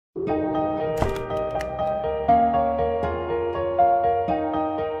For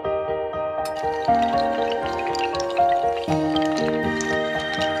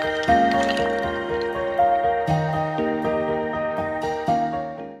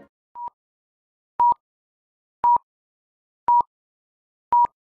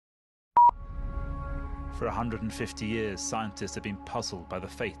 150 years, scientists have been puzzled by the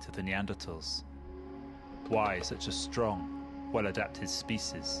fate of the Neanderthals. Why such a strong, well-adapted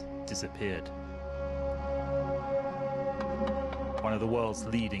species disappeared. One of the world's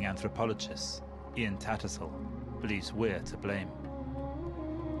leading anthropologists, Ian Tattersall, believes we're to blame.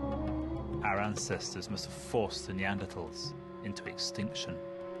 Our ancestors must have forced the Neanderthals into extinction.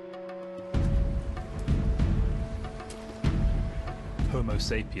 Homo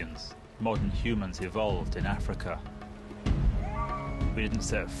sapiens, modern humans, evolved in Africa. We didn't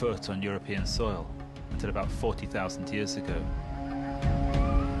set foot on European soil until about 40,000 years ago.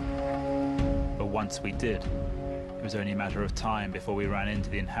 But once we did, it was only a matter of time before we ran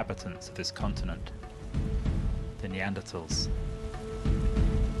into the inhabitants of this continent, the Neanderthals.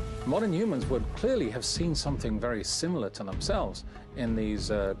 Modern humans would clearly have seen something very similar to themselves in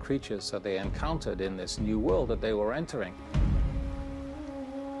these creatures that they encountered in this new world that they were entering.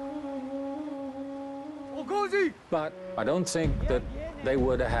 But I don't think that they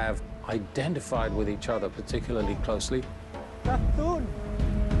would have identified with each other particularly closely.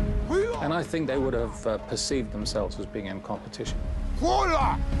 And I think they would have perceived themselves as being in competition.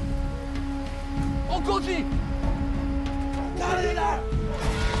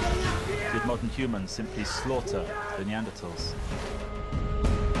 Did modern humans simply slaughter the Neanderthals?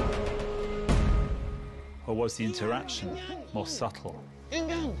 Or was the interaction more subtle?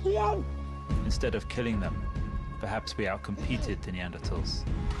 Instead of killing them, perhaps we outcompeted the Neanderthals.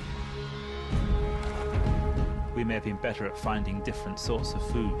 We may have been better at finding different sorts of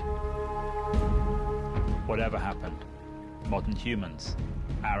food. Whatever happened, modern humans,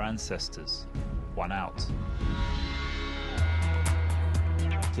 our ancestors, won out.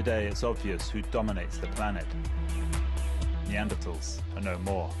 Today it's obvious who dominates the planet. Neanderthals are no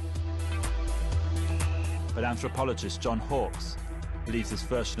more. But anthropologist John Hawkes believes this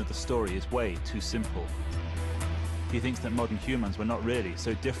version of the story is way too simple. He thinks that modern humans were not really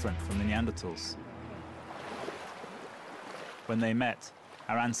so different from the Neanderthals. When they met,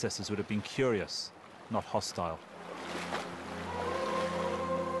 our ancestors would have been curious, not hostile.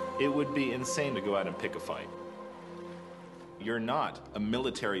 It would be insane to go out and pick a fight. You're not a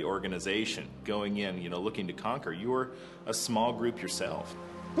military organization going in, looking to conquer. You're a small group yourself.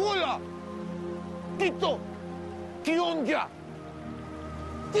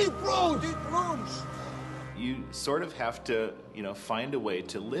 You sort of have to, find a way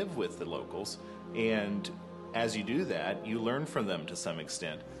to live with the locals, and as you do that, you learn from them to some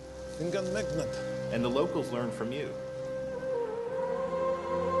extent. And the locals learn from you.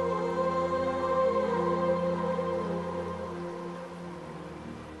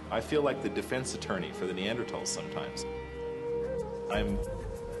 I feel like the defense attorney for the Neanderthals sometimes. I'm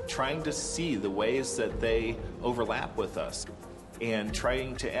trying to see the ways that they overlap with us and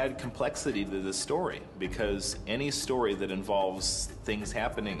trying to add complexity to the story, because any story that involves things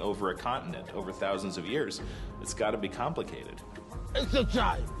happening over a continent over thousands of years, it's got to be complicated.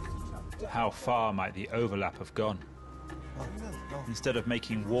 How far might the overlap have gone? Instead of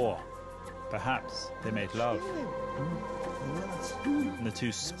making war, perhaps they made love. And the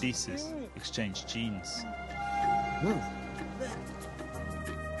two species exchanged genes.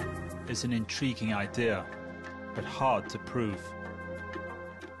 It's an intriguing idea, but hard to prove.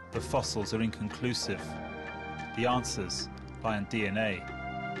 The fossils are inconclusive. The answers lie in DNA.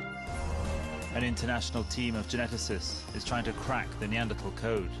 An international team of geneticists is trying to crack the Neanderthal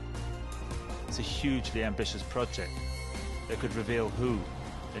code. It's a hugely ambitious project that could reveal who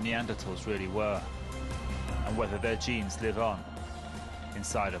the Neanderthals really were and whether their genes live on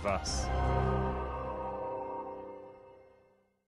inside of us.